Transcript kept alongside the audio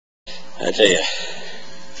I tell you,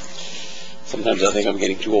 sometimes I think I'm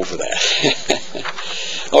getting too old for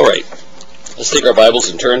that. All right, let's take our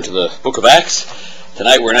Bibles and turn to the book of Acts.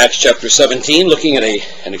 Tonight we're in Acts chapter 17, looking at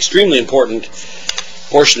an extremely important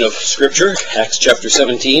portion of Scripture. Acts chapter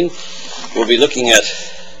 17. We'll be looking at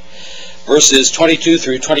verses 22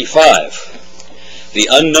 through 25. The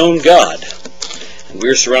unknown God. And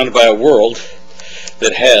we're surrounded by a world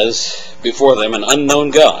that has before them an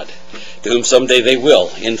unknown God, to whom someday they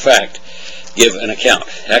will, in fact, give an account.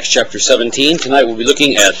 Acts chapter 17. Tonight we'll be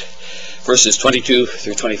looking at verses 22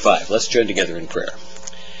 through 25. Let's join together in prayer.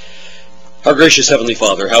 Our gracious Heavenly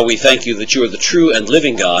Father, how we thank you that you are the true and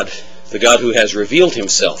living God, the God who has revealed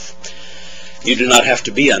himself. You do not have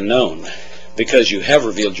to be unknown, because you have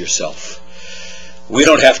revealed yourself. We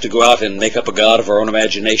don't have to go out and make up a God of our own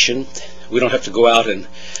imagination. We don't have to go out and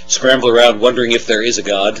scramble around wondering if there is a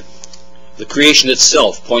God. The creation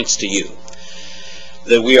itself points to you,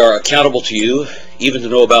 that we are accountable to you, even to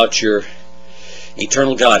know about your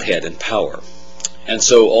eternal Godhead and power. And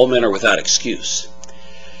so all men are without excuse.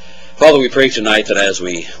 Father, we pray tonight that as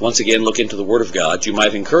we once again look into the Word of God, you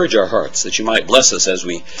might encourage our hearts, that you might bless us as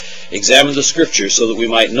we examine the Scriptures, so that we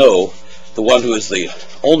might know the one who is the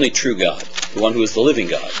only true God, the one who is the living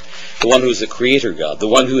God, the one who is the Creator God, the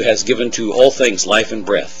one who has given to all things life and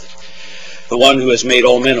breath, the one who has made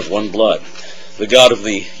all men of one blood, the God of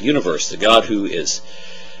the universe, the God who is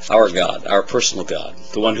our God, our personal God,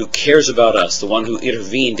 the one who cares about us, the one who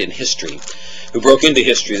intervened in history, who broke into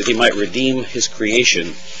history that he might redeem his creation,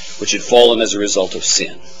 which had fallen as a result of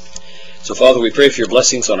sin. So, Father, we pray for your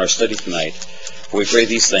blessings on our study tonight, for we pray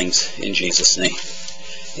these things in Jesus' name.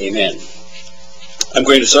 Amen. I'm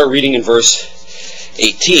going to start reading in verse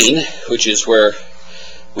 18, which is where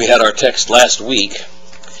we had our text last week.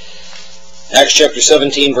 Acts chapter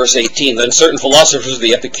 17, verse 18. Then certain philosophers of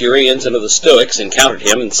the Epicureans and of the Stoics encountered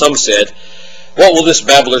him, and some said, What will this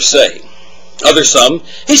babbler say? Others some,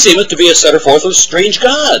 He seemeth to be a setter forth of strange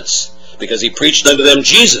gods, because he preached unto them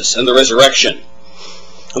Jesus and the resurrection.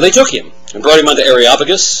 And they took him, and brought him unto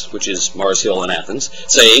Areopagus, which is Mars Hill in Athens,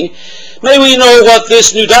 saying, May we know what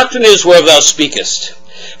this new doctrine is whereof thou speakest?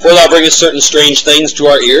 For thou bringest certain strange things to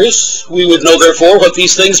our ears. We would know therefore what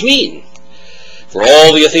these things mean. For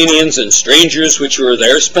all the Athenians and strangers which were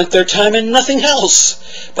there spent their time in nothing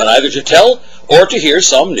else, but either to tell or to hear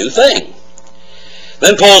some new thing.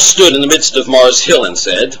 Then Paul stood in the midst of Mars Hill and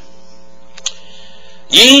said,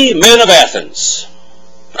 Ye men of Athens,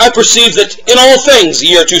 I perceive that in all things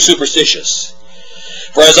ye are too superstitious.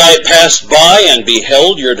 For as I passed by and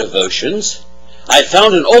beheld your devotions, I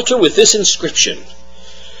found an altar with this inscription,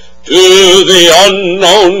 To the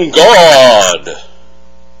unknown God,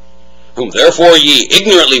 whom therefore ye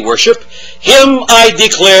ignorantly worship, him I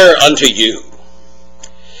declare unto you.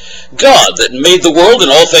 God that made the world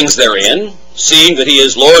and all things therein, seeing that he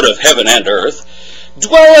is Lord of heaven and earth,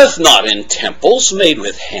 dwelleth not in temples made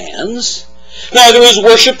with hands, neither is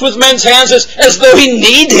worshipped with men's hands as though he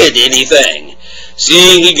needed anything,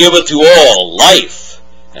 seeing he giveth to all life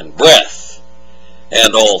and breath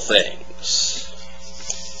and all things.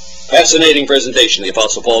 Fascinating presentation the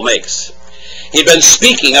Apostle Paul makes. He'd been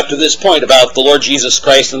speaking up to this point about the Lord Jesus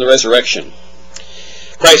Christ and the resurrection.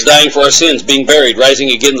 Christ dying for our sins, being buried, rising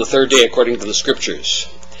again the third day according to the Scriptures.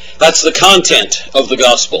 That's the content of the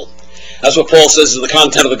gospel. That's what Paul says is the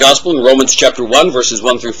content of the gospel in Romans chapter 1, verses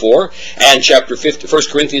 1 through 4, and 1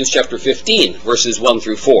 Corinthians chapter 15, verses 1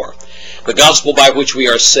 through 4. The gospel by which we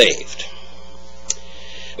are saved.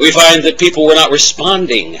 We find that people were not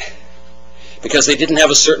responding because they didn't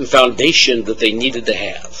have a certain foundation that they needed to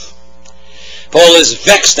have. Paul is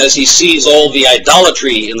vexed as he sees all the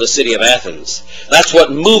idolatry in the city of Athens. That's what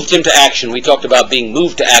moved him to action. We talked about being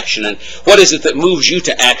moved to action, and what is it that moves you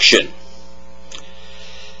to action?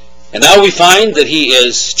 And now we find that he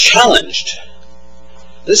is challenged.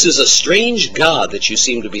 This is a strange God that you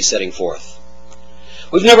seem to be setting forth.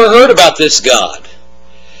 We've never heard about this God.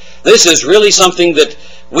 This is really something that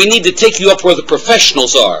we need to take you up where the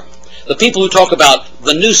professionals are. The people who talk about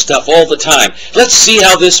the new stuff all the time. Let's see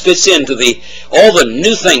how this fits into all the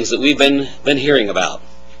new things that we've been hearing about.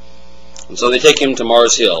 And so they take him to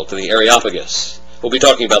Mars Hill, to the Areopagus. We'll be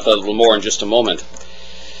talking about that a little more in just a moment.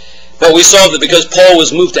 But we saw that because Paul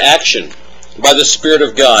was moved to action by the Spirit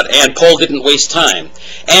of God, and Paul didn't waste time,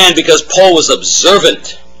 and because Paul was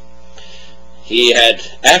observant, he had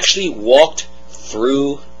actually walked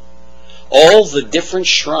through all the different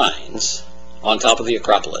shrines on top of the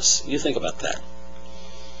Acropolis. You think about that.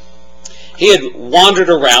 He had wandered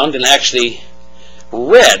around and actually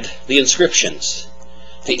read the inscriptions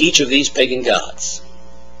to each of these pagan gods.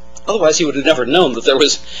 Otherwise he would have never known that there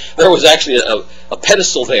was actually a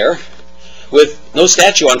pedestal there with no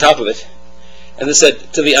statue on top of it, and it said,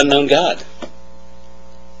 to the unknown God.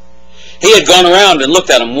 He had gone around and looked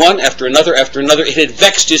at them one after another after another. It had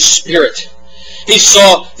vexed his spirit. He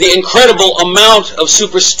saw the incredible amount of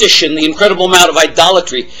superstition, the incredible amount of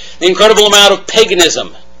idolatry, the incredible amount of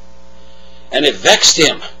paganism. And it vexed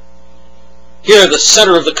him. Here, the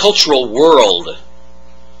center of the cultural world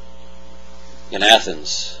in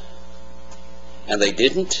Athens. And they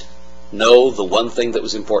didn't know the one thing that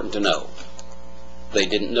was important to know. They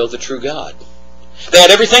didn't know the true God. They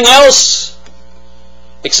had everything else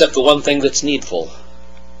except the one thing that's needful.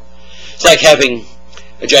 It's like having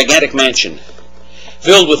a gigantic mansion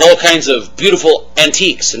filled with all kinds of beautiful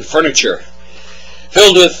antiques and furniture,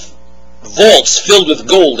 filled with vaults filled with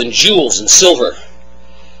gold and jewels and silver,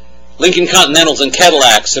 Lincoln Continentals and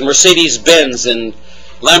Cadillacs and Mercedes-Benz and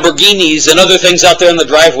Lamborghinis and other things out there in the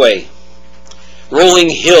driveway, rolling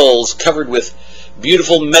hills covered with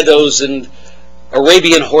beautiful meadows and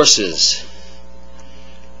Arabian horses,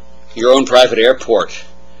 your own private airport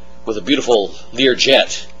with a beautiful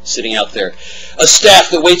Learjet sitting out there, a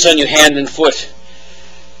staff that waits on you hand and foot,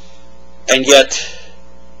 and yet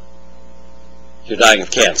you're dying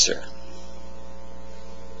of cancer.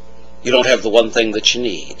 You don't have the one thing that you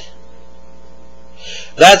need.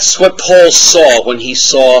 That's what Paul saw when he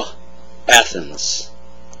saw Athens.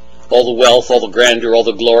 All the wealth, all the grandeur, all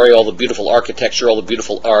the glory, all the beautiful architecture, all the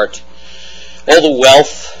beautiful art, all the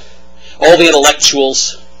wealth, all the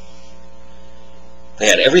intellectuals. They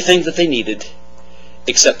had everything that they needed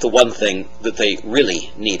except the one thing that they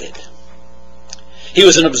really needed. He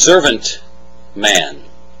was an observant man.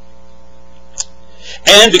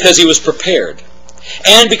 And because he was prepared,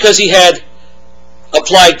 and because he had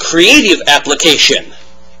applied creative application.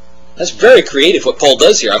 That's very creative what Paul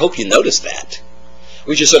does here. I hope you noticed that.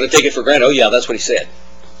 We just sort of take it for granted. Oh yeah, that's what he said.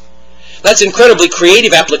 That's incredibly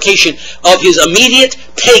creative application of his immediate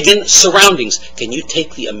pagan surroundings. Can you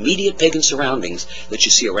take the immediate pagan surroundings that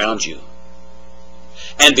you see around you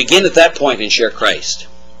and begin at that point and share Christ?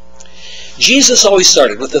 Jesus always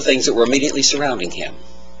started with the things that were immediately surrounding him.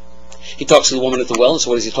 He talks to the woman at the well, and so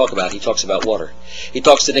what does he talk about? He talks about water. He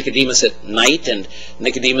talks to Nicodemus at night, and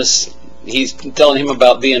Nicodemus, he's telling him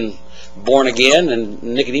about being born again, and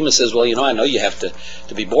Nicodemus says, well, I know you have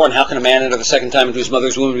to be born. How can a man enter the second time into his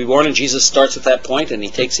mother's womb and be born? And Jesus starts at that point, and he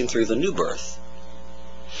takes him through the new birth.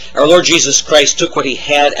 Our Lord Jesus Christ took what he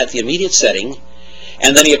had at the immediate setting,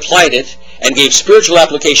 and then he applied it and gave spiritual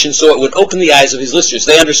application so it would open the eyes of his listeners.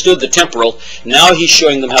 They understood the temporal. Now he's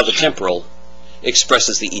showing them how the temporal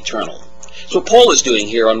expresses the eternal. That's what Paul is doing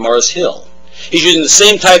here on Mars Hill. He's using the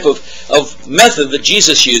same type of method that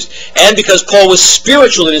Jesus used. And because Paul was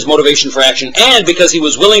spiritual in his motivation for action, and because he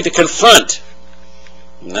was willing to confront.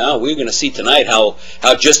 Now we're going to see tonight how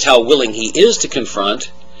willing he is to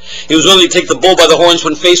confront. He was willing to take the bull by the horns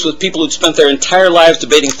when faced with people who'd spent their entire lives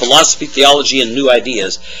debating philosophy, theology, and new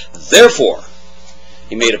ideas. Therefore,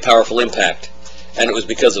 he made a powerful impact. And it was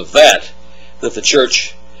because of that that the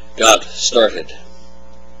church got started.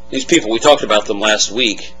 These people, we talked about them last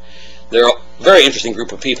week. They're a very interesting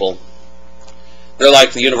group of people. They're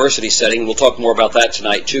like the university setting. We'll talk more about that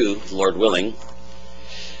tonight too, Lord willing.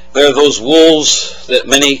 They're those wolves that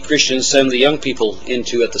many Christians send the young people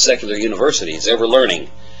into at the secular universities, ever learning,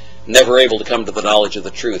 never able to come to the knowledge of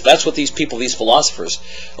the truth. That's what these people, these philosophers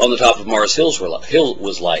on the top of Mars Hill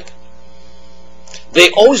was like.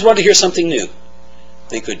 They always wanted to hear something new.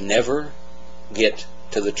 They could never get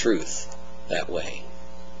to the truth that way.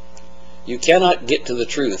 You cannot get to the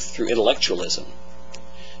truth through intellectualism.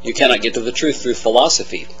 You cannot get to the truth through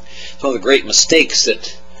philosophy. It's one of the great mistakes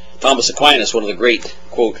that Thomas Aquinas, one of the great,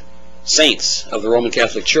 quote, saints of the Roman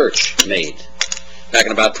Catholic Church, made back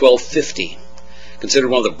in about 1250. Considered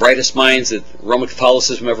one of the brightest minds that Roman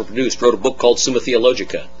Catholicism ever produced, wrote a book called Summa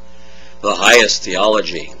Theologica, the highest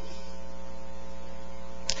theology.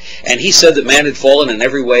 And he said that man had fallen in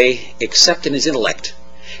every way except in his intellect,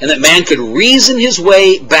 and that man could reason his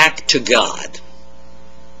way back to God.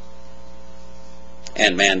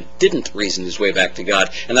 And man didn't reason his way back to God,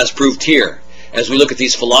 and that's proved here as we look at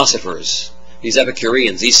these philosophers, these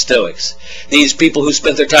Epicureans, these Stoics, these people who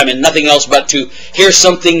spent their time in nothing else but to hear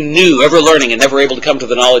something new, ever learning and never able to come to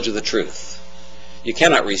the knowledge of the truth. You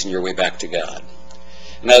cannot reason your way back to God.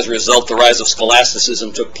 And as a result, the rise of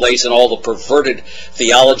scholasticism took place and all the perverted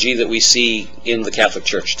theology that we see in the Catholic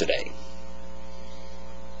Church today.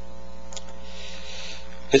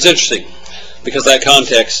 It's interesting, because that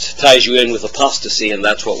context ties you in with apostasy, and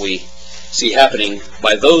that's what we see happening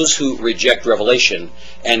by those who reject revelation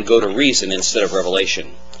and go to reason instead of revelation.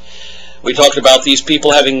 We talked about these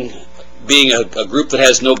people having being a group that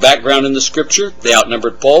has no background in the Scripture. They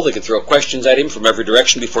outnumbered Paul. They could throw questions at him from every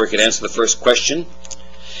direction before he could answer the first question.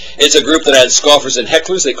 It's a group that had scoffers and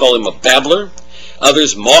hecklers. They call him a babbler.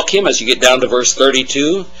 Others mock him, as you get down to verse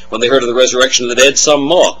 32. When they heard of the resurrection of the dead, some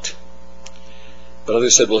mocked. But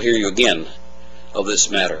others said, we'll hear you again of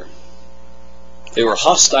this matter. They were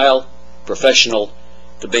hostile, professional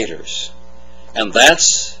debaters. And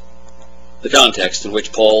that's the context in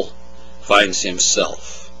which Paul finds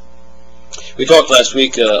himself. We talked last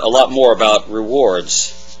week a lot more about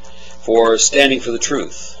rewards for standing for the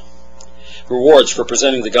truth. Rewards for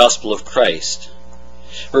presenting the gospel of Christ.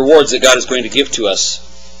 Rewards that God is going to give to us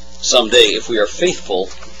someday if we are faithful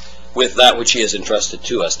with that which he has entrusted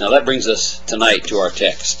to us. Now that brings us tonight to our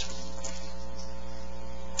text.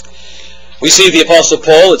 We see the Apostle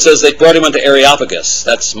Paul. It says they brought him unto Areopagus.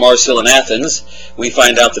 That's Mars Hill in Athens. We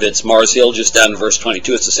find out that it's Mars Hill just down in verse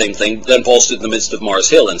 22. It's the same thing. Then Paul stood in the midst of Mars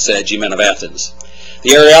Hill and said, Ye men of Athens.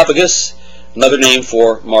 The Areopagus, another name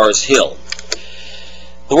for Mars Hill.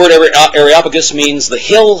 The word Areopagus means the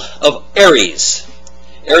hill of Ares.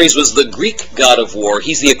 Ares was the Greek god of war.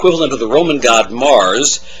 He's the equivalent of the Roman god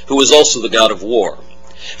Mars, who was also the god of war.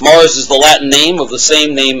 Mars is the Latin name of the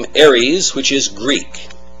same name Ares, which is Greek.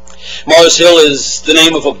 Mars Hill is the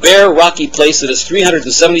name of a bare, rocky place that is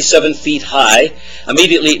 377 feet high,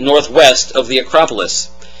 immediately northwest of the Acropolis,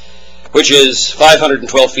 which is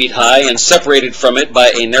 512 feet high and separated from it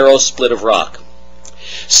by a narrow split of rock.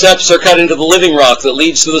 Steps are cut into the living rock that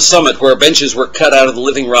leads to the summit, where benches were cut out of the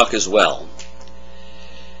living rock as well.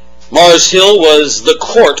 Mars Hill was the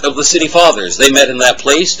court of the city fathers. They met in that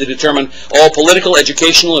place to determine all political,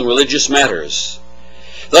 educational, and religious matters.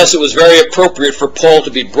 Thus it was very appropriate for Paul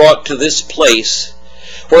to be brought to this place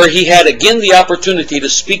where he had again the opportunity to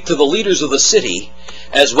speak to the leaders of the city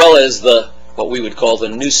as well as what we would call the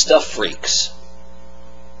new stuff freaks.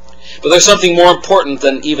 But there's something more important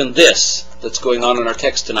than even this that's going on in our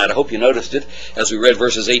text tonight. I hope you noticed it as we read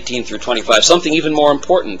verses 18 through 25. Something even more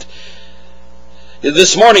important.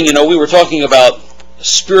 This morning, we were talking about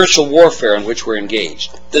spiritual warfare in which we're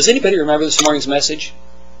engaged. Does anybody remember this morning's message?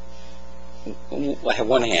 I have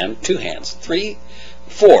one hand, two hands, 3,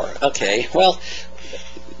 4. Okay, well,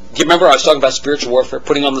 do you remember I was talking about spiritual warfare,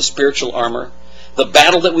 putting on the spiritual armor, the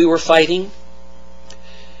battle that we were fighting?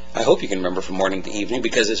 I hope you can remember from morning to evening,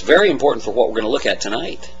 because it's very important for what we're going to look at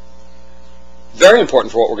tonight. Very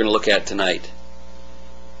important for what we're going to look at tonight.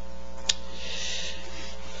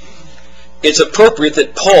 It's appropriate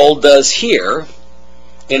that Paul does here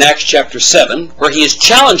in Acts chapter 7, where he is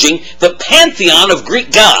challenging the pantheon of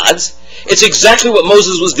Greek gods. It's exactly what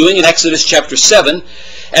Moses was doing in Exodus chapter 7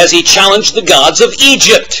 as he challenged the gods of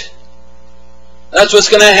Egypt. That's what's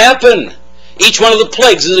going to happen. Each one of the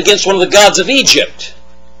plagues is against one of the gods of Egypt.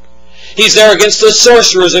 He's there against the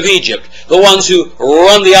sorcerers of Egypt, the ones who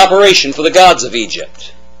run the operation for the gods of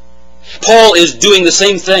Egypt. Paul is doing the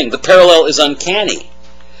same thing. The parallel is uncanny.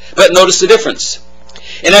 But notice the difference.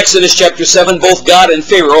 In Exodus chapter 7, both God and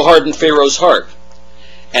Pharaoh hardened Pharaoh's heart,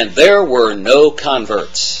 and there were no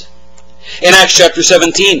converts. In Acts chapter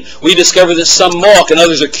 17, we discover that some mock and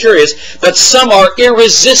others are curious, but some are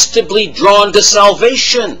irresistibly drawn to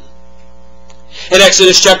salvation. In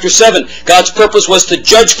Exodus chapter 7, God's purpose was to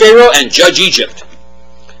judge Pharaoh and judge Egypt.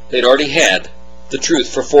 They'd already had the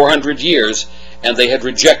truth for 400 years, and they had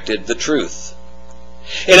rejected the truth.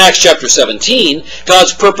 In Acts chapter 17,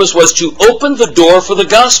 God's purpose was to open the door for the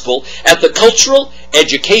gospel at the cultural,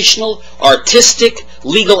 educational, artistic,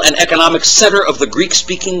 legal, and economic center of the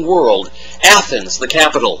Greek-speaking world, Athens, the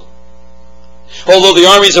capital. Although the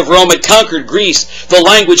armies of Rome had conquered Greece, the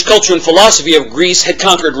language, culture, and philosophy of Greece had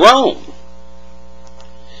conquered Rome.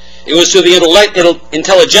 It was to the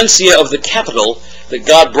intelligentsia of the capital that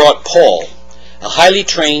God brought Paul, a highly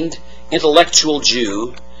trained, intellectual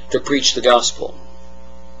Jew, to preach the gospel.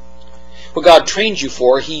 What God trained you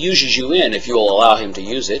for, he uses you in if you will allow him to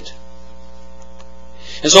use it.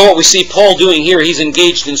 And so what we see Paul doing here, he's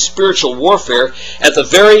engaged in spiritual warfare at the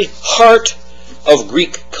very heart of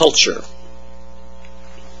Greek culture.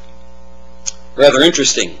 Rather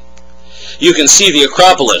interesting. You can see the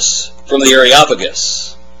Acropolis from the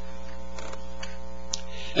Areopagus.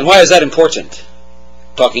 And why is that important?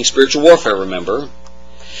 Talking spiritual warfare, remember.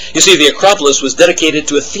 You see, the Acropolis was dedicated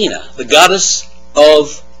to Athena, the goddess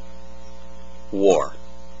of war.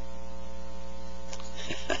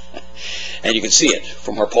 And you can see it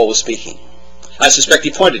from where Paul was speaking. I suspect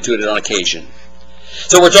he pointed to it on occasion.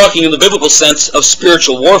 So we're talking in the biblical sense of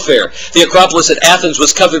spiritual warfare. The Acropolis at Athens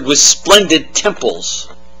was covered with splendid temples.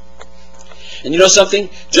 And you know something?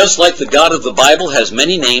 Just like the God of the Bible has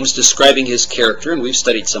many names describing his character, and we've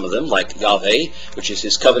studied some of them, like Yahweh, which is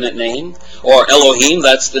his covenant name, or Elohim,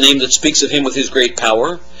 that's the name that speaks of him with his great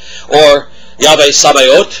power, or Yahweh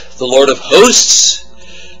Sabaoth, the Lord of hosts,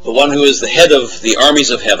 the one who is the head of the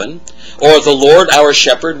armies of heaven, or the Lord our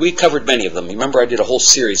shepherd. We covered many of them. Remember, I did a whole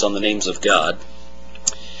series on the names of God.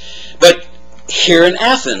 But here in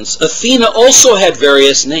Athens, Athena also had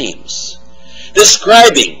various names,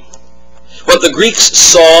 describing what the Greeks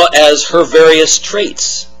saw as her various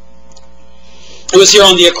traits. It was here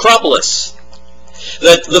on the Acropolis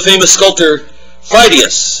that the famous sculptor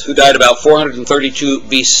Phidias, who died about 432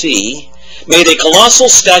 BC, made a colossal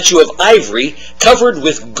statue of ivory covered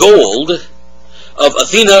with gold of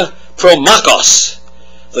Athena Promachos,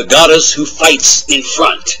 the goddess who fights in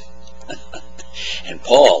front. And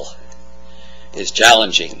Paul is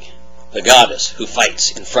challenging the goddess who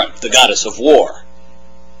fights in front, the goddess of war.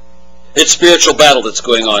 It's spiritual battle that's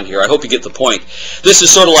going on here. I hope you get the point. This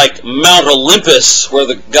is sort of like Mount Olympus, where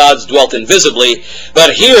the gods dwelt invisibly,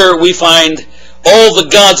 but here we find all the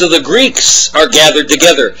gods of the Greeks are gathered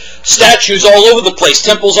together. Statues all over the place,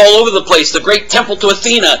 temples all over the place. The great temple to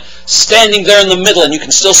Athena standing there in the middle, and you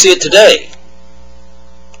can still see it today.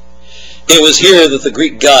 It was here that the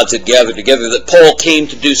Greek gods had gathered together, that Paul came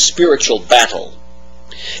to do spiritual battle.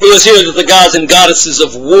 It was here that the gods and goddesses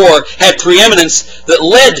of war had preeminence that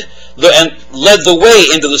led the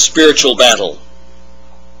way into the spiritual battle.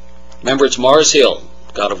 Remember, it's Mars Hill,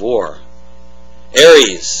 god of war.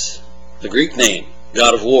 Ares, the Greek name,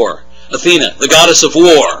 god of war. Athena, the goddess of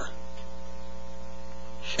war.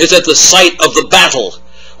 It's at the site of the battle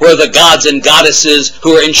where the gods and goddesses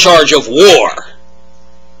who are in charge of war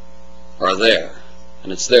are there.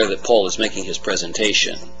 And it's there that Paul is making his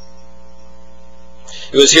presentation.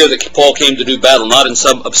 It was here that Paul came to do battle, not in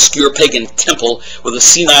some obscure pagan temple with a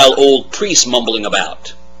senile old priest mumbling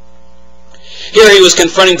about. Here he was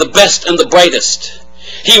confronting the best and the brightest.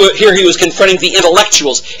 Here he was confronting the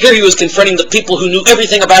intellectuals. Here he was confronting the people who knew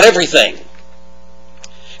everything about everything.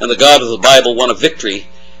 And the God of the Bible won a victory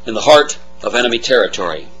in the heart of enemy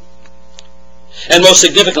territory. And most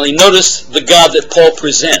significantly, notice the God that Paul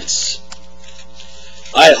presents.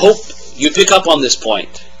 I hope you pick up on this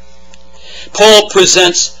point. Paul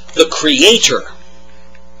presents the Creator.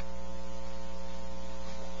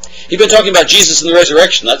 He's been talking about Jesus and the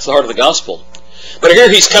resurrection. That's the heart of the gospel. But here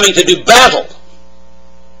he's coming to do battle.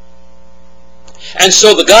 And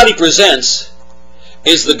so the God he presents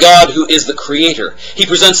is the God who is the Creator. He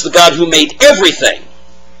presents the God who made everything.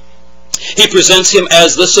 He presents him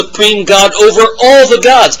as the supreme God over all the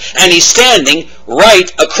gods. And he's standing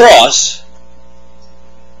right across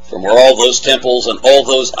from where all those temples and all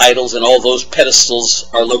those idols and all those pedestals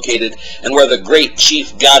are located, and where the great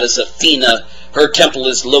chief goddess Athena, her temple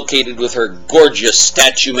is located with her gorgeous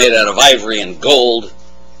statue made out of ivory and gold.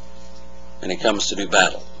 And he comes to do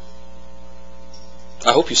battle.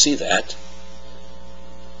 I hope you see that.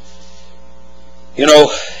 You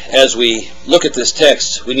know, as we look at this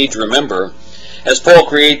text, we need to remember, as Paul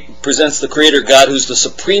presents the Creator God, who's the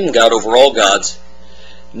supreme God over all gods,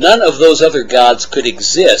 none of those other gods could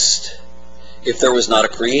exist if there was not a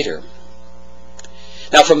Creator.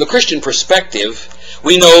 Now, from the Christian perspective,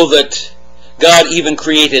 we know that God even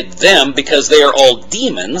created them because they are all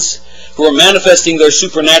demons who are manifesting their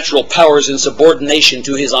supernatural powers in subordination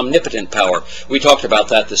to his omnipotent power. We talked about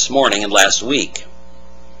that this morning and last week.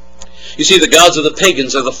 You see, the gods of the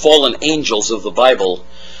pagans are the fallen angels of the Bible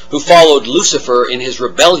who followed Lucifer in his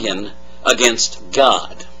rebellion against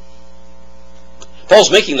God.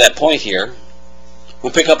 Paul's making that point here.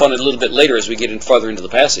 We'll pick up on it a little bit later as we get in farther into the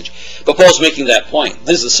passage. But Paul's making that point.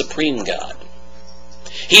 This is the supreme God.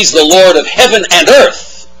 He's the Lord of heaven and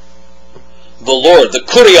earth. The Lord, the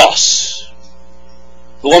Kurios.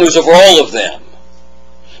 The one who's over all of them.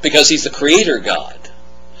 Because he's the Creator God.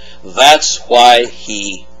 That's why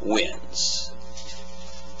he wins.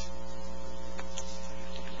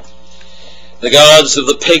 The gods of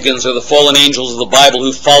the pagans are the fallen angels of the Bible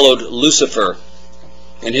who followed Lucifer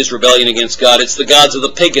in his rebellion against God. It's the gods of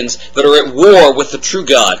the pagans that are at war with the true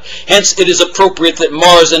God. Hence, it is appropriate that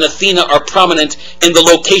Mars and Athena are prominent in the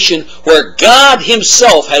location where God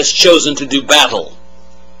himself has chosen to do battle.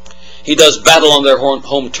 He does battle on their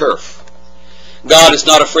home turf. God is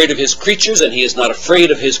not afraid of his creatures, and he is not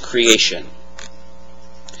afraid of his creation.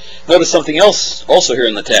 Notice something else also here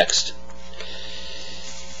in the text.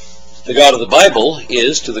 The God of the Bible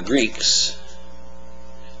is to the Greeks.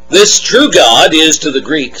 This true God is to the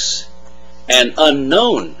Greeks an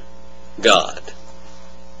unknown God.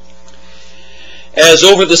 As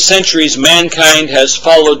over the centuries mankind has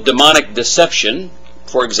followed demonic deception,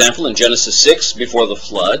 For example, in Genesis 6, before the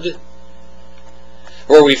flood,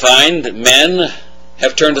 where we find that men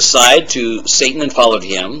have turned aside to Satan and followed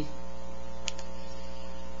him,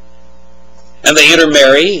 and they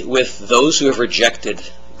intermarry with those who have rejected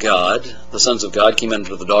God. The sons of God came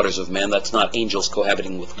into the daughters of men. That's not angels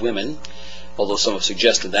cohabiting with women, although some have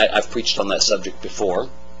suggested that. I've preached on that subject before.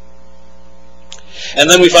 And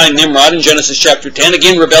then we find Nimrod in Genesis chapter 10,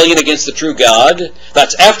 again rebellion against the true God.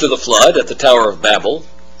 That's after the flood at the Tower of Babel.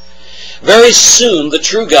 Very soon the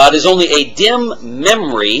true God is only a dim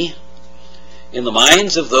memory in the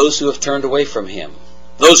minds of those who have turned away from him,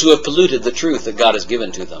 those who have polluted the truth that God has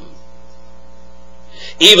given to them.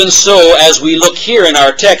 Even so, as we look here in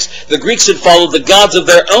our text, the Greeks had followed the gods of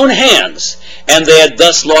their own hands, and they had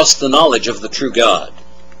thus lost the knowledge of the true God.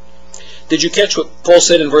 Did you catch what Paul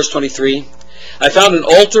said in verse 23? I found an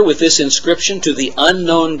altar with this inscription, to the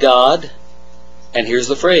unknown God, and here's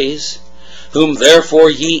the phrase, whom therefore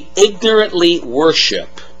ye ignorantly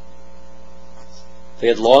worship. They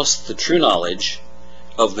had lost the true knowledge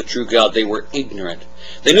of the true God. They were ignorant.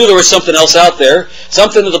 They knew there was something else out there.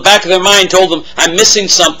 Something in the back of their mind told them, I'm missing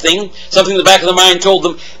something. Something in the back of their mind told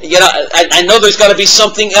them, I know there's got to be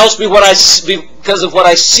something else because of what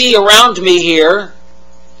I see around me here.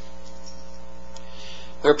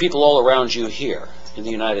 There are people all around you here in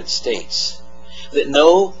the United States that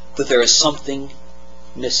know that there is something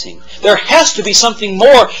missing. There has to be something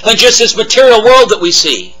more than just this material world that we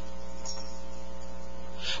see.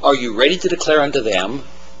 Are you ready to declare unto them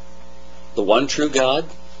the one true God,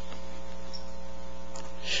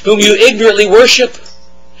 whom you ignorantly worship?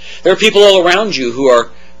 There are people all around you who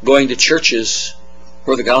are going to churches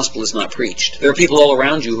where the gospel is not preached. There are people all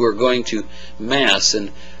around you who are going to Mass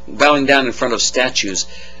and bowing down in front of statues.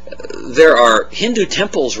 There are Hindu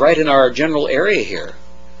temples right in our general area here.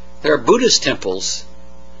 There are Buddhist temples.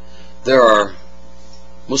 There are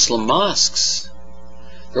Muslim mosques.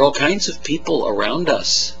 There are all kinds of people around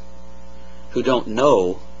us who don't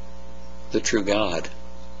know the true God.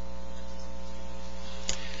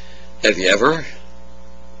 Have you ever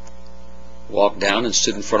walked down and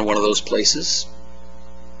stood in front of one of those places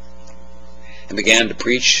and began to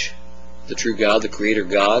preach the true God, the Creator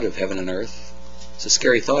God of heaven and earth? It's a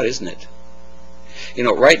scary thought, isn't it? You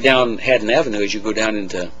know, right down Haddon Avenue, as you go down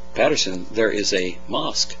into Patterson, there is a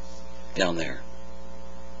mosque down there.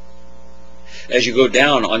 As you go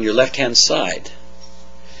down on your left-hand side,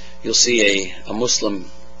 you'll see a Muslim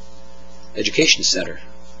education center.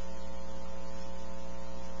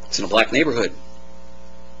 It's in a black neighborhood.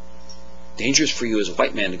 Dangerous for you as a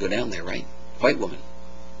white man to go down there, right? White woman.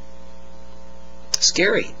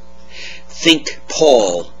 Scary. Think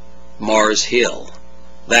Paul, Mars Hill.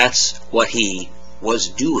 That's what he was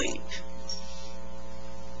doing.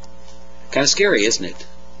 Kind of scary, isn't it?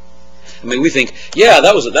 I mean, we think, yeah,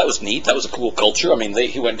 that was neat. That was a cool culture. I mean,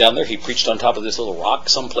 he went down there. He preached on top of this little rock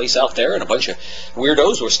someplace out there, and a bunch of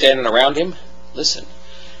weirdos were standing around him. Listen,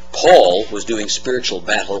 Paul was doing spiritual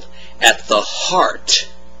battle at the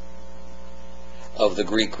heart of the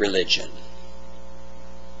Greek religion.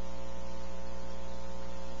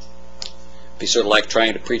 It'd be sort of like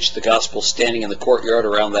trying to preach the gospel standing in the courtyard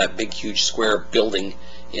around that big, huge square building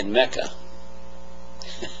in Mecca.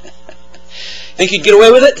 Think you'd get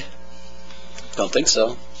away with it? Don't think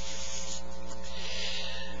so.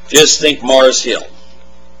 Just think Mars Hill.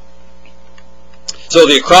 So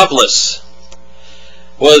the Acropolis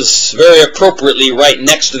was very appropriately right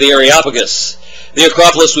next to the Areopagus. The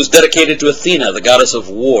Acropolis was dedicated to Athena, the goddess of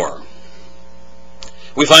war.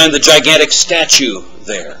 We find the gigantic statue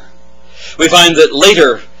there. We find that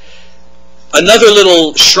later another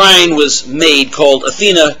little shrine was made called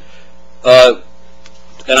Athena,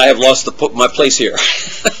 and I have lost my place here.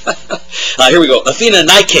 Here we go. Athena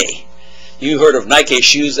Nike. You heard of Nike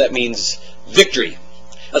shoes? That means victory.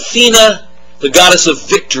 Athena, the goddess of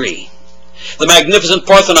victory. The magnificent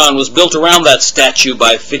Parthenon was built around that statue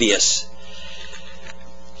by Phidias.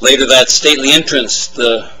 Later, that stately entrance,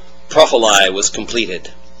 the Prophylai, was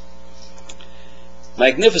completed.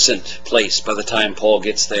 Magnificent place by the time Paul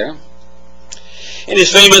gets there. In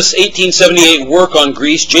his famous 1878 work on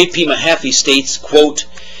Greece, J.P. Mahaffey states, quote,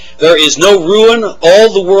 "There is no ruin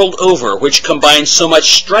all the world over which combines so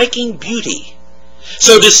much striking beauty,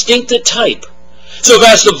 so distinct a type, so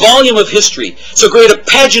vast a volume of history, so great a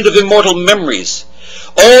pageant of immortal memories.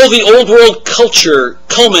 All the old world culture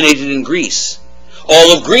culminated in Greece.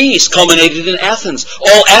 All of Greece culminated in Athens.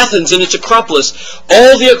 All Athens in its Acropolis.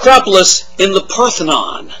 All the Acropolis in the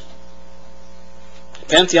Parthenon."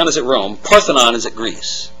 Pantheon is at Rome. Parthenon is at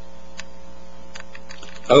Greece.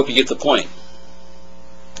 I hope you get the point.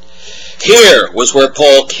 Here was where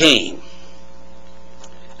Paul came.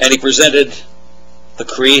 and he presented the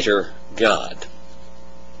Creator God.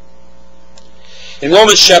 In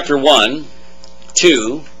Romans chapter 1,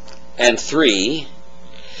 2, and 3,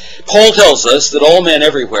 Paul tells us that all men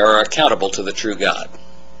everywhere are accountable to the true God.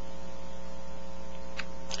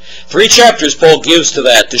 3 chapters Paul gives to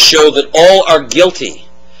that to show that all are guilty,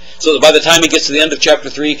 so that by the time he gets to the end of chapter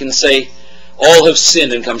 3 he can say, all have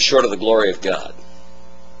sinned and come short of the glory of God.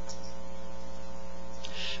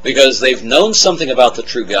 Because they've known something about the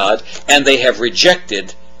true God, and they have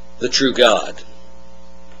rejected the true God.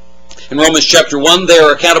 In Romans chapter 1, they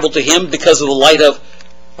are accountable to him because of the light of,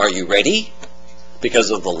 are you ready?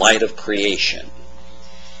 Because of the light of creation.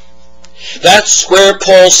 That's where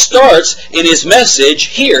Paul starts in his message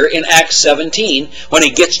here in Acts 17 when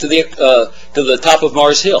he gets to the top of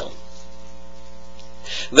Mars Hill.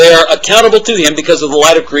 They are accountable to him because of the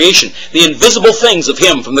light of creation. The invisible things of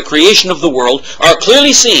him from the creation of the world are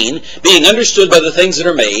clearly seen, being understood by the things that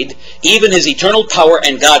are made, even his eternal power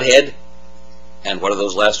and Godhead. And what are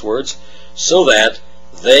those last words? So that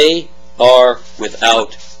they are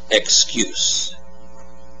without excuse.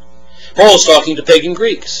 Paul's talking to pagan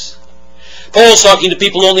Greeks. Paul's talking to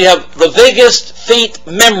people who only have the vaguest, faint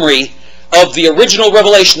memory of the original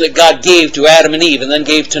revelation that God gave to Adam and Eve and then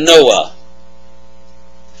gave to Noah.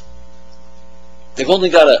 They've only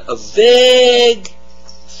got a vague,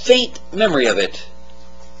 faint memory of it.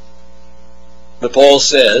 But Paul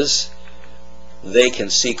says they can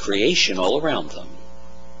see creation all around them.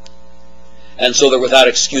 And so they're without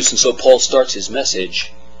excuse, and so Paul starts his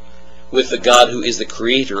message with the God who is the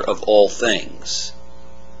creator of all things.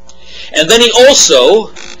 And then he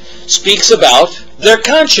also speaks about their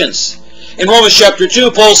conscience. In Romans chapter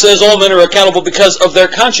 2, Paul says all men are accountable because of their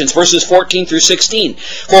conscience, verses 14 through 16.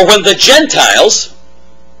 For when the Gentiles,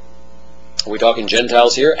 are we talking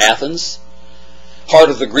Gentiles here? Athens? Heart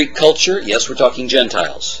of the Greek culture? Yes, we're talking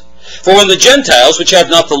Gentiles. For when the Gentiles, which have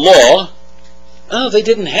not the law, they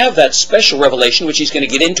didn't have that special revelation, which he's going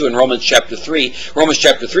to get into in Romans chapter 3. Romans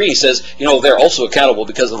chapter 3, he says, they're also accountable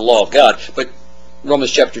because of the law of God. But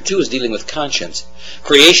Romans chapter 2 is dealing with conscience.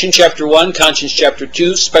 Creation chapter 1, conscience chapter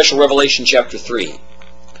 2, special revelation chapter 3.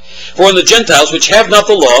 For when the Gentiles, which have not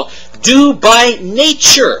the law, do by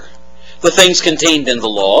nature the things contained in the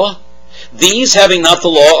law, these, having not the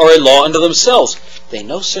law, are a law unto themselves. They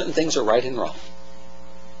know certain things are right and wrong.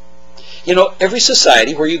 Every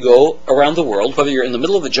society where you go around the world, whether you're in the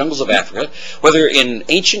middle of the jungles of Africa, whether you're in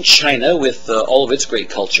ancient China with all of its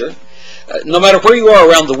great culture, no matter where you are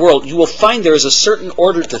around the world, you will find there is a certain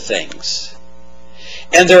order to things.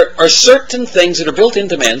 And there are certain things that are built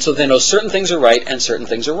into men so they know certain things are right and certain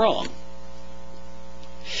things are wrong.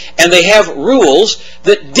 And they have rules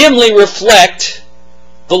that dimly reflect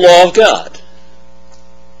the law of God.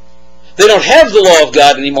 They don't have the law of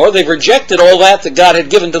God anymore. They've rejected all that God had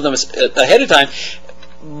given to them ahead of time.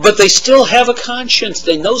 But they still have a conscience.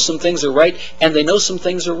 They know some things are right and they know some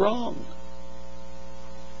things are wrong,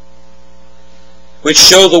 which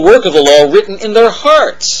show the work of the law written in their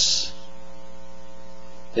hearts.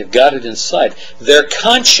 They've got it inside. Their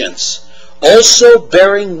conscience also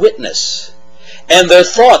bearing witness, and their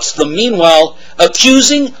thoughts the meanwhile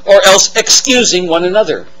accusing or else excusing one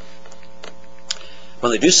another.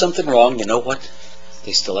 When they do something wrong, you know what?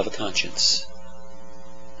 They still have a conscience.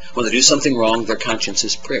 When they do something wrong, their conscience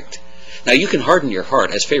is pricked. Now you can harden your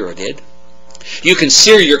heart, as Pharaoh did. You can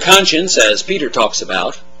sear your conscience, as Peter talks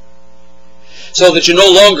about, so that you no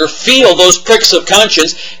longer feel those pricks of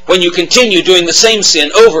conscience when you continue doing the same sin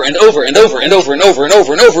over and over and over and over and over and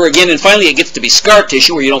over and over again, and finally it gets to be scar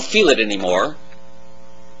tissue where you don't feel it anymore.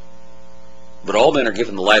 But all men are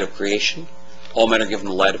given the light of creation. All men are given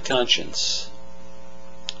the light of conscience.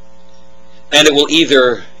 And it will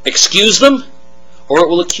either excuse them or it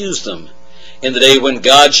will accuse them in the day when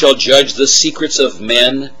God shall judge the secrets of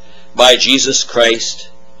men by Jesus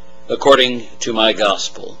Christ according to my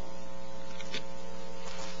gospel.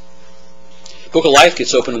 Book of Life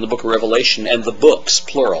gets opened in the book of Revelation, and the books,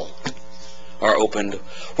 plural, are opened,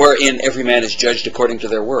 wherein every man is judged according to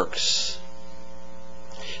their works.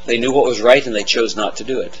 They knew what was right and they chose not to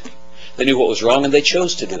do it. They knew what was wrong and they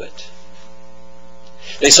chose to do it.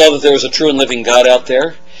 They saw that there was a true and living God out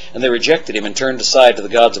there, and they rejected him and turned aside to the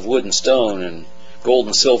gods of wood and stone and gold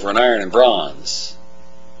and silver and iron and bronze.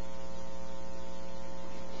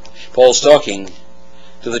 Paul's talking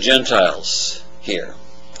to the Gentiles here.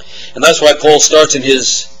 And that's why Paul starts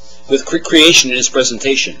with creation in his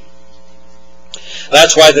presentation.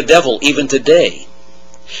 That's why the devil, even today,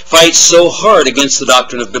 fights so hard against the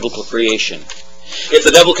doctrine of biblical creation. If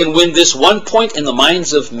the devil can win this one point in the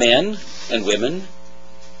minds of men and women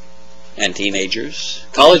and teenagers,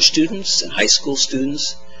 college students and high school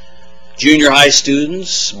students, junior high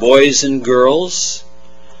students, boys and girls,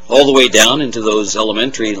 all the way down into those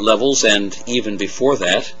elementary levels and even before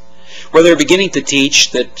that, where they're beginning to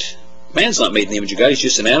teach that man's not made in the image of God, he's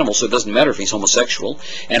just an animal, so it doesn't matter if he's homosexual.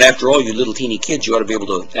 And after all, you little teeny kids, you ought to be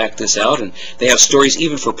able to act this out. And they have stories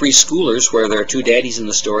even for preschoolers where there are two daddies in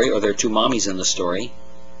the story or there are two mommies in the story.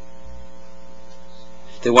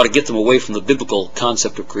 They want to get them away from the biblical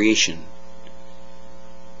concept of creation.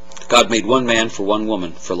 God made one man for one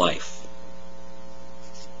woman for life.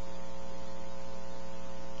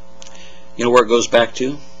 You know where it goes back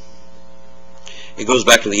to? It goes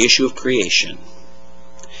back to the issue of creation.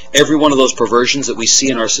 Every one of those perversions that we see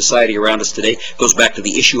in our society around us today goes back to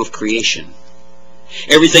the issue of creation.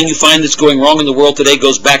 Everything you find that's going wrong in the world today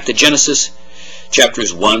goes back to Genesis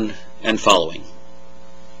chapters 1 and following.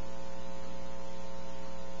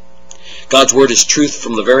 God's word is truth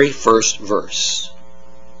from the very first verse.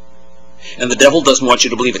 And the devil doesn't want you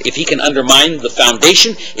to believe it. If he can undermine the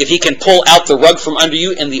foundation, if he can pull out the rug from under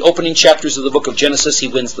you in the opening chapters of the book of Genesis, he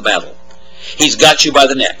wins the battle. He's got you by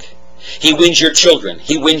the neck. He wins your children.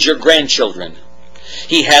 He wins your grandchildren.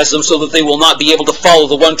 He has them so that they will not be able to follow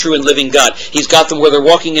the one true and living God. He's got them where they're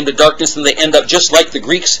walking into darkness and they end up just like the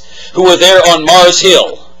Greeks who were there on Mars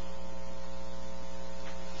Hill.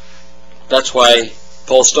 That's why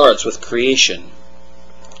Paul starts with creation.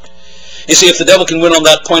 You see, if the devil can win on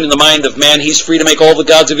that point in the mind of man, he's free to make all the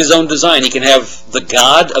gods of his own design. He can have the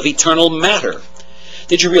God of eternal matter.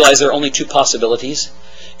 Did you realize there are only two possibilities?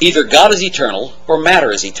 Either God is eternal or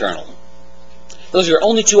matter is eternal. Those are your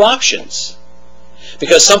only two options.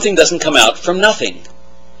 Because something doesn't come out from nothing.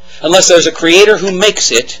 Unless there's a creator who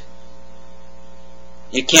makes it,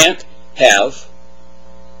 you can't have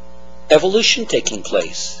evolution taking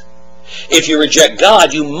place. If you reject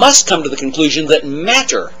God, you must come to the conclusion that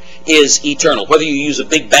matter is eternal. Whether you use a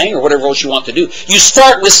big bang or whatever else you want to do. You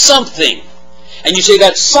start with something. And you say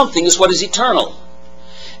that something is what is eternal.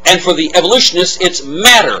 And for the evolutionists, it's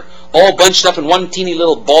matter, all bunched up in one teeny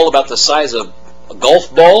little ball about the size of a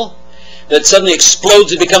golf ball, that suddenly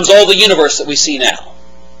explodes and becomes all the universe that we see now.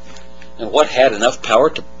 And what had enough power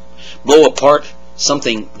to blow apart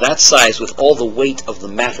something that size with all the weight of the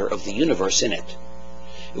matter of the universe in it?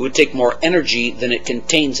 It would take more energy than it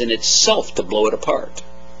contains in itself to blow it apart.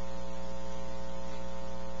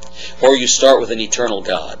 Or you start with an eternal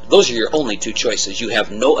God. Those are your only two choices. You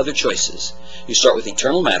have no other choices. You start with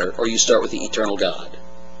eternal matter or you start with the eternal God.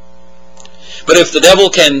 But if the devil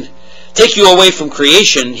can take you away from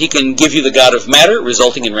creation, he can give you the God of matter,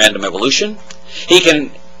 resulting in random evolution. He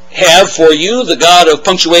can have for you the God of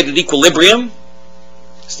punctuated equilibrium,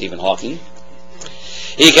 Stephen Hawking.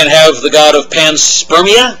 He can have the God of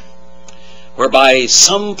panspermia, whereby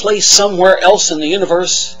someplace, somewhere else in the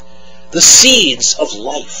universe, the seeds of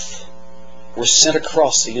life were sent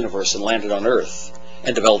across the universe and landed on Earth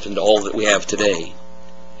and developed into all that we have today.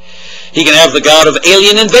 He can have the God of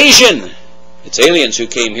alien invasion. It's aliens who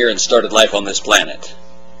came here and started life on this planet.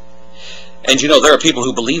 And you know, there are people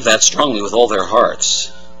who believe that strongly with all their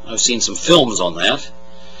hearts. I've seen some films on that,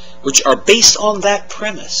 which are based on that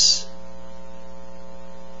premise.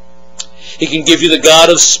 He can give you the God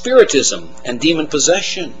of spiritism and demon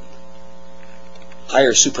possession,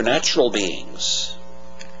 higher supernatural beings.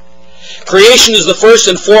 Creation is the first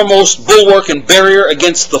and foremost bulwark and barrier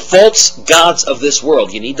against the false gods of this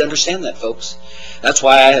world. You need to understand that, folks. That's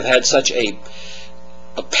why I have had such a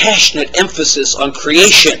passionate emphasis on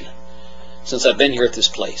creation since I've been here at this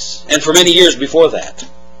place, and for many years before that.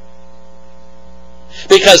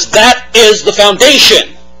 Because that is the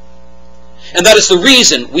foundation. And that is the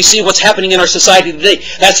reason we see what's happening in our society today.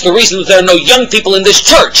 That's the reason that there are no young people in this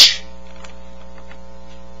church.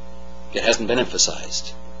 It hasn't been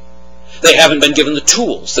emphasized. They haven't been given the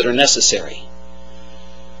tools that are necessary.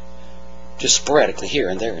 Just sporadically here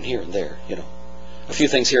and there and here and there, you know. A few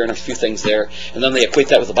things here and a few things there. And then they equate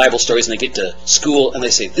that with the Bible stories and they get to school and they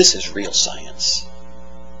say, this is real science.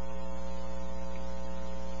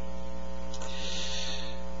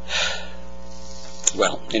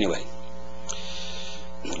 Well, anyway.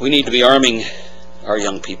 We need to be arming our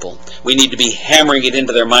young people. We need to be hammering it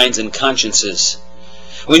into their minds and consciences.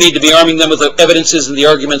 We need to be arming them with the evidences and the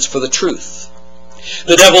arguments for the truth.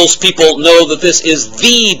 The devil's people know that this is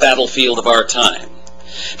the battlefield of our time.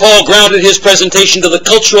 Paul grounded his presentation to the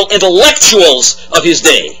cultural intellectuals of his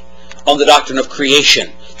day on the doctrine of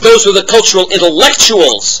creation. Those were the cultural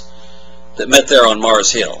intellectuals that met there on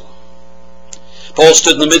Mars Hill. Paul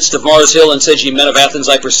stood in the midst of Mars Hill and said, "Ye men of Athens,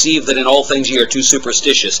 I perceive that in all things ye are too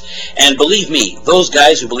superstitious." And believe me, those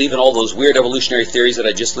guys who believe in all those weird evolutionary theories that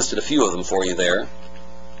I just listed a few of them for you there,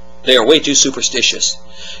 They are way too superstitious.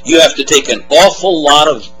 You have to take an awful lot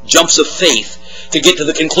of jumps of faith to get to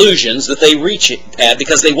the conclusions that they reach at,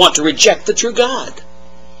 because they want to reject the true God.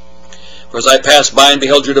 For as I passed by and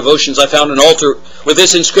beheld your devotions, I found an altar with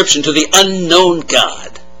this inscription: to the unknown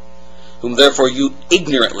God, whom therefore you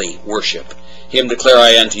ignorantly worship, him declare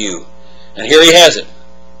I unto you. And here he has it.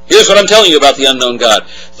 Here's what I'm telling you about the unknown God.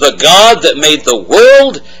 The God that made the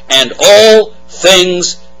world and all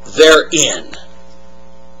things therein.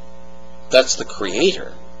 That's the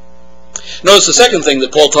Creator. Notice the second thing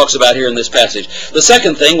that Paul talks about here in this passage. The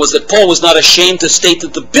second thing was that Paul was not ashamed to state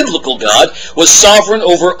that the biblical God was sovereign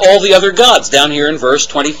over all the other gods, down here in verse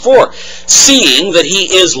 24, seeing that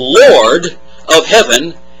he is Lord of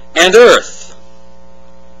heaven and earth.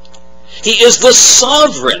 He is the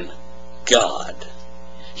sovereign God.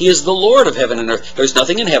 He is the Lord of heaven and earth. There's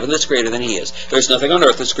nothing in heaven that's greater than he is. There's nothing on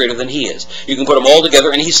earth that's greater than he is. You can put them all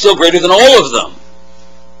together and he's still greater than all of them.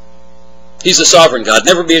 He's the sovereign God.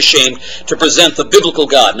 Never be ashamed to present the biblical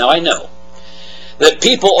God. Now I know that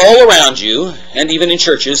people all around you, and even in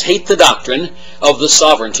churches, hate the doctrine of the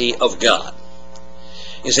sovereignty of God.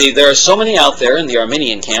 You see, there are so many out there, in the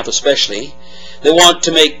Arminian camp especially, that want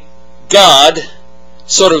to make God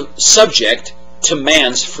sort of subject to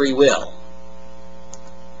man's free will.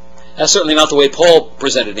 That's certainly not the way Paul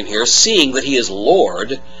presented him here, seeing that he is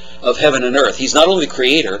Lord of heaven and earth. He's not only the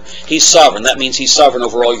Creator, he's sovereign. That means he's sovereign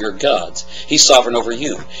over all your gods. He's sovereign over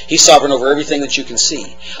you. He's sovereign over everything that you can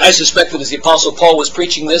see. I suspect that as the Apostle Paul was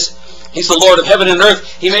preaching this, he's the Lord of heaven and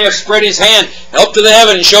earth. He may have spread his hand up to the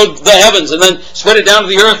heaven and showed the heavens, and then spread it down to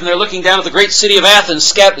the earth, and they're looking down at the great city of Athens,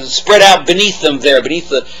 scattered, spread out beneath them there, beneath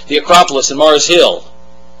the Acropolis and Mars Hill.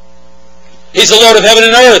 He's the Lord of heaven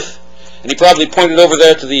and earth. And he probably pointed over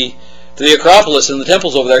there to the Acropolis and the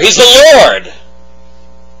temples over there. He's the Lord.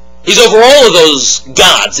 He's over all of those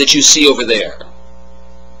gods that you see over there.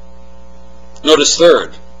 Notice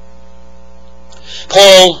third,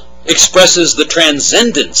 Paul expresses the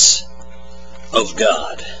transcendence of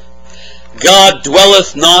God. God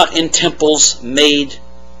dwelleth not in temples made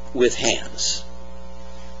with hands.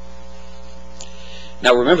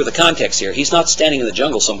 Now remember the context here. He's not standing in the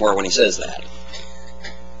jungle somewhere when he says that.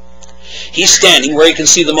 He's standing where he can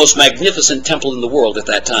see the most magnificent temple in the world at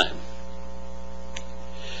that time.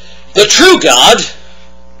 The true God,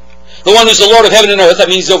 the one who's the Lord of heaven and earth, that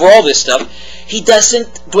means he's over all this stuff, he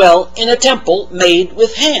doesn't dwell in a temple made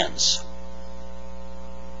with hands.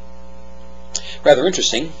 Rather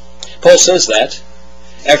interesting. Paul says that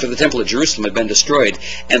after the temple at Jerusalem had been destroyed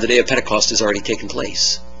and the day of Pentecost has already taken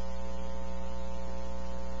place.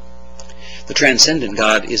 The transcendent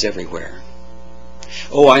God is everywhere.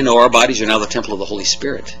 Oh, I know our bodies are now the temple of the Holy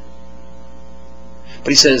Spirit. But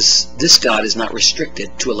he says this God is not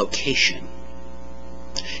restricted to a location.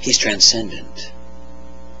 He's transcendent.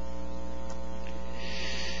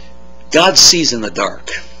 God sees in the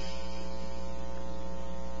dark.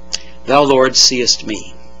 Thou, Lord, seest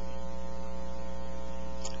me.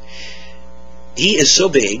 He is so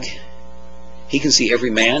big, he can see every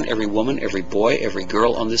man, every woman, every boy, every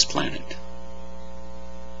girl on this planet.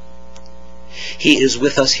 He is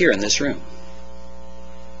with us here in this room.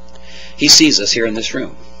 He sees us here in this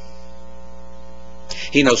room.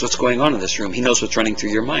 He knows what's going on in this room. He knows what's running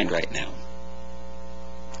through your mind right now.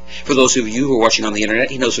 For those of you who are watching on the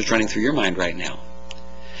internet, he knows what's running through your mind right now.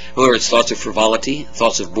 Whether it's thoughts of frivolity,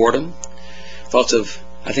 thoughts of boredom, thoughts of,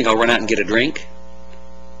 I think I'll run out and get a drink.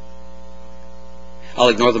 I'll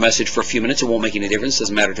ignore the message for a few minutes. It won't make any difference. It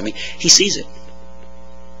doesn't matter to me. He sees it.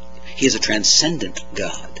 He is a transcendent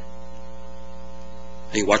God.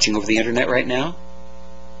 Are you watching over the internet right now?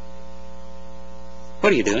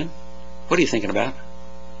 What are you doing? What are you thinking about?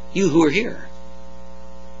 You who are here.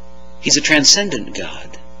 He's a transcendent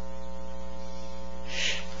God.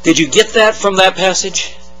 Did you get that from that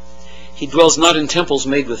passage? He dwells not in temples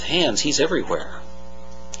made with hands. He's everywhere.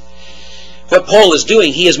 What Paul is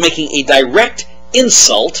doing, he is making a direct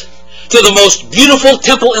insult to the most beautiful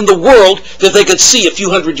temple in the world that they could see a few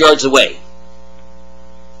hundred yards away.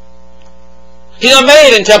 He's not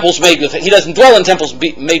made in temples made with, he doesn't dwell in temples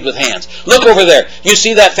made with hands. Look over there. You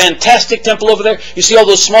see that fantastic temple over there? You see all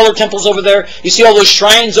those smaller temples over there? You see all those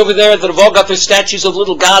shrines over there that have all got their statues of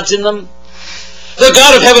little gods in them? The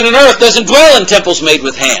God of heaven and earth doesn't dwell in temples made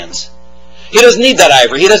with hands. He doesn't need that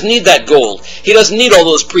ivory. He doesn't need that gold. He doesn't need all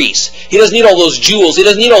those priests. He doesn't need all those jewels. He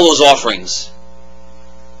doesn't need all those offerings.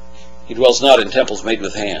 He dwells not in temples made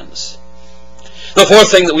with hands. The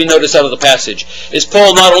fourth thing that we notice out of the passage is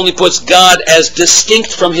Paul not only puts God as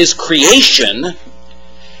distinct from his creation,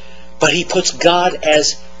 but he puts God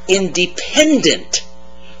as independent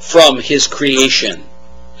from his creation.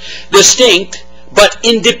 Distinct, but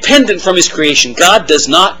independent from his creation. God does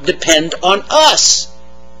not depend on us.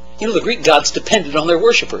 You know, the Greek gods depended on their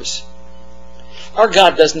worshipers. Our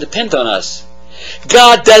God doesn't depend on us.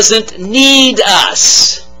 God doesn't need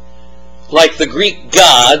us like the Greek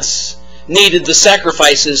gods needed the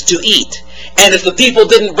sacrifices to eat. And if the people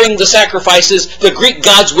didn't bring the sacrifices, the Greek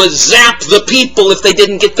gods would zap the people if they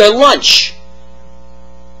didn't get their lunch.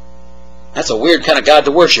 That's a weird kind of God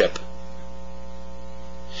to worship.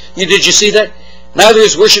 Did you see that? Neither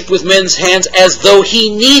is worshipped with men's hands as though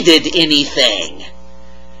he needed anything.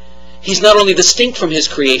 He's not only distinct from his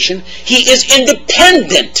creation, he is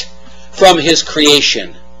independent from his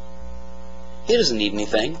creation. He doesn't need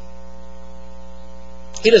anything.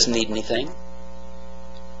 He doesn't need anything.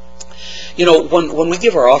 You know, when we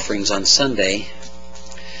give our offerings on Sunday,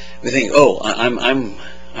 we think, oh,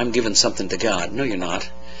 I'm giving something to God. No, you're not.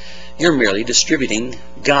 You're merely distributing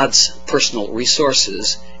God's personal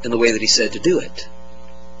resources in the way that he said to do it.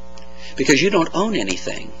 Because you don't own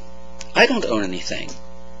anything. I don't own anything.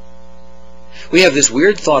 We have this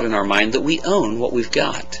weird thought in our mind that we own what we've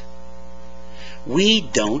got. We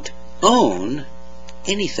don't own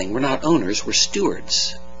anything. We're not owners, we're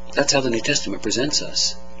stewards. That's how the New Testament presents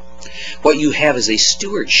us. What you have is a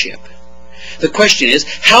stewardship. The question is,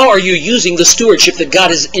 how are you using the stewardship that God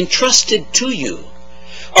has entrusted to you?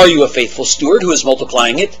 Are you a faithful steward who is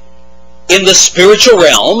multiplying it in the spiritual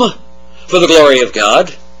realm for the glory of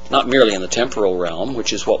God, not merely in the temporal realm,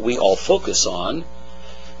 which is what we all focus on,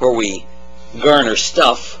 where we garner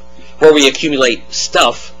stuff, where we accumulate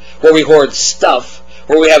stuff, where we hoard stuff,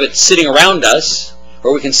 where we have it sitting around us,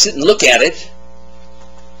 where we can sit and look at it.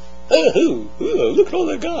 Oh, look at all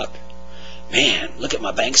I got. Man, look at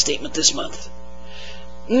my bank statement this month.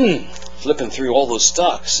 Flipping through all those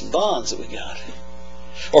stocks and bonds that we got.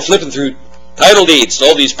 Or flipping through title deeds to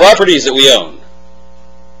all these properties that we own.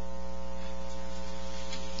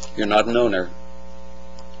 You're not an owner.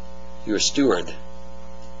 You're a steward.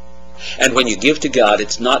 And when you give to God,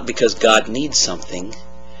 it's not because God needs something.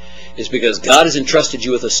 It's because God has entrusted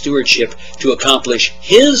you with a stewardship to accomplish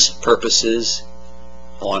his purposes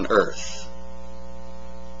on earth.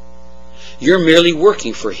 You're merely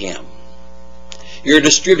working for him. You're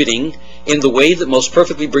distributing in the way that most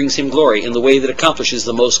perfectly brings him glory, in the way that accomplishes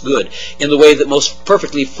the most good, in the way that most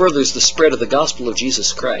perfectly furthers the spread of the gospel of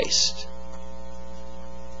Jesus Christ.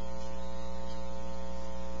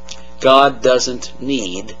 God doesn't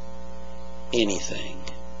need anything.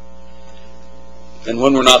 And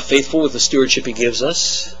when we're not faithful with the stewardship he gives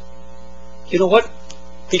us, you know what?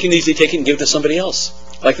 He can easily take it and give it to somebody else.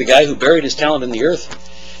 Like the guy who buried his talent in the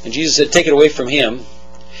earth. And Jesus said, take it away from him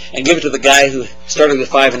and give it to the guy who started with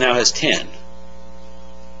 5 and now has 10.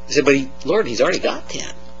 He said, but Lord, he's already got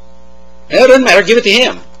 10. It doesn't matter, give it to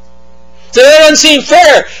him. So that doesn't seem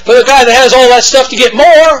fair for the guy that has all that stuff to get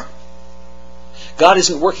more. God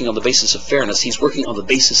isn't working on the basis of fairness. He's working on the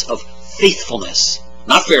basis of faithfulness.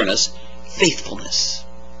 Not fairness, faithfulness.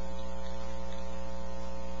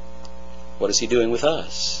 What is he doing with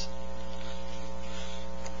us?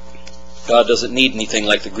 God doesn't need anything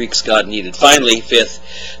like the Greeks' God needed. Finally,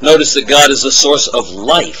 fifth, notice that God is the source of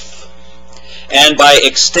life. And by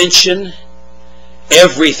extension,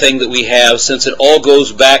 everything that we have, since it all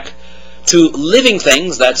goes back to living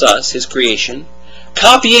things, that's us, his creation,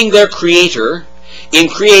 copying their creator in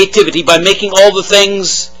creativity by making all the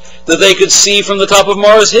things that they could see from the top of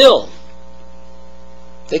Mars Hill.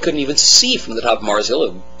 They couldn't even see from the top of Mars Hill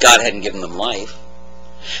if God hadn't given them life.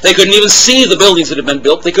 They couldn't even see the buildings that had been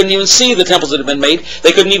built. They couldn't even see the temples that had been made.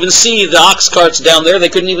 They couldn't even see the ox carts down there. They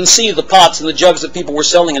couldn't even see the pots and the jugs that people were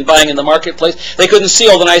selling and buying in the marketplace. They couldn't see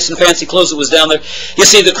all the nice and fancy clothes that was down there. You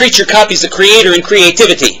see, the creature copies the creator in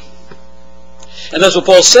creativity. And that's what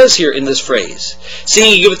Paul says here in this phrase.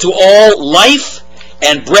 Seeing you give it to all life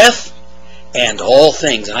and breath and all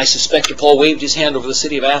things. And I suspect that Paul waved his hand over the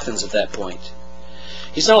city of Athens at that point.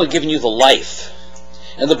 He's not only giving you the life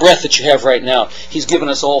and the breath that you have right now, he's given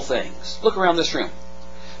us all things. Look around this room.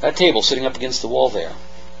 That table sitting up against the wall there.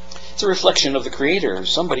 It's a reflection of the Creator.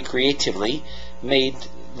 Somebody creatively made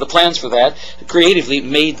the plans for that, creatively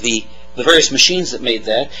made the various machines that made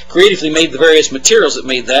that, creatively made the various materials that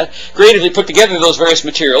made that, creatively put together those various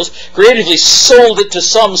materials, creatively sold it to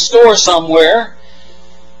some store somewhere,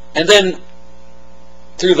 and then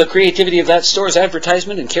through the creativity of that store's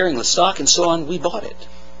advertisement and carrying the stock and so on, we bought it.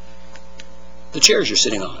 The chairs you're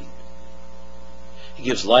sitting on. He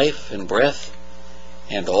gives life and breath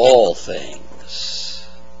and all things.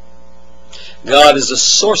 God is the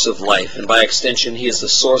source of life, and by extension, he is the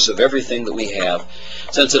source of everything that we have,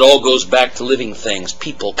 since it all goes back to living things,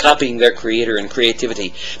 people copying their creator in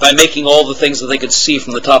creativity by making all the things that they could see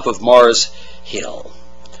from the top of Mars hill.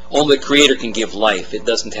 Only the Creator can give life. It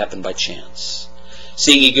doesn't happen by chance.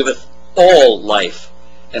 Seeing He giveth all life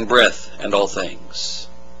and breath and all things.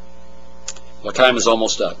 Our time is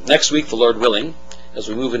almost up. Next week, the Lord willing, as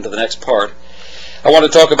we move into the next part, I want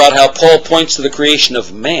to talk about how Paul points to the creation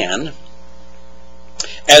of man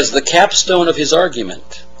as the capstone of his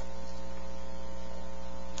argument.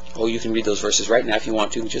 Oh, you can read those verses right now if you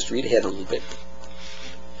want to. Just read ahead a little bit.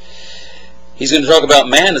 He's going to talk about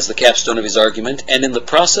man as the capstone of his argument, and in the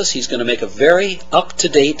process he's going to make a very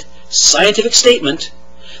up-to-date scientific statement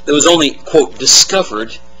that was only, quote,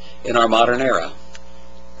 discovered in our modern era.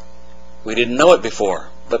 We didn't know it before,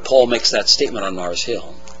 but Paul makes that statement on Mars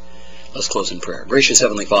Hill. Let's close in prayer. Gracious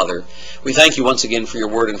Heavenly Father, we thank you once again for your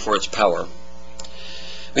word and for its power.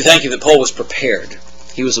 We thank you that Paul was prepared.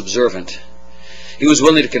 He was observant. He was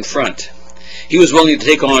willing to confront. He was willing to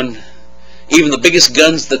take on even the biggest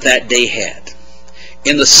guns that day had,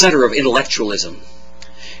 in the center of intellectualism,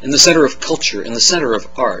 in the center of culture, in the center of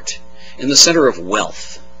art, in the center of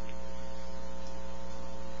wealth,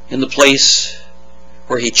 in the place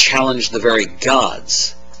where he challenged the very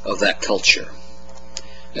gods of that culture,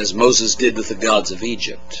 as Moses did with the gods of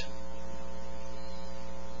Egypt,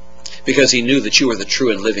 because he knew that you are the true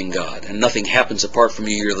and living God, and nothing happens apart from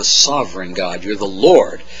you. You're the sovereign God. You're the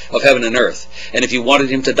Lord of heaven and earth. And if you wanted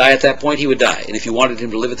him to die at that point, he would die. And if you wanted him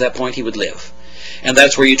to live at that point, he would live. And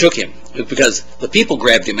that's where you took him, because the people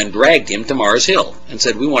grabbed him and dragged him to Mars Hill and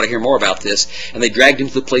said, we want to hear more about this. And they dragged him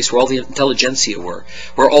to the place where all the intelligentsia were,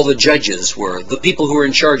 where all the judges were, the people who were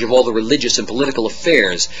in charge of all the religious and political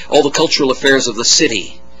affairs, all the cultural affairs of the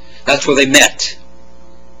city. That's where they met.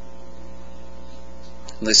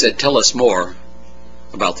 And they said, tell us more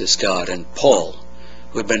about this God. And Paul,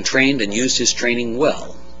 who had been trained and used his training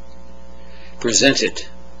well, presented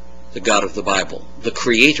the God of the Bible, the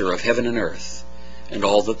creator of heaven and earth, and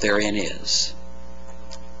all that therein is.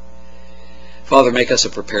 Father, make us a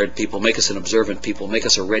prepared people, make us an observant people, make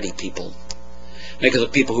us a ready people. Make us a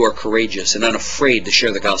people who are courageous and unafraid to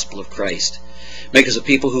share the gospel of Christ. Make us a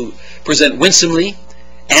people who present winsomely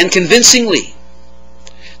and convincingly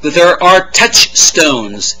that there are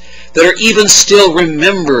touchstones that are even still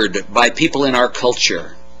remembered by people in our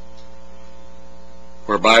culture,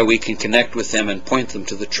 whereby we can connect with them and point them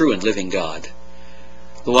to the true and living God,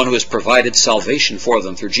 the one who has provided salvation for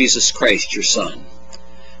them through Jesus Christ, your Son,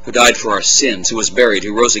 who died for our sins, who was buried,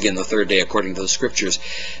 who rose again the third day according to the Scriptures,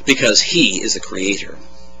 because he is the Creator,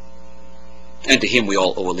 and to him we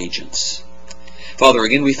all owe allegiance. Father,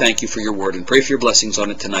 again we thank you for your word and pray for your blessings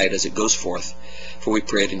on it tonight as it goes forth, for we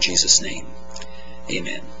pray it in Jesus' name.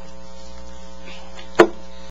 Amen.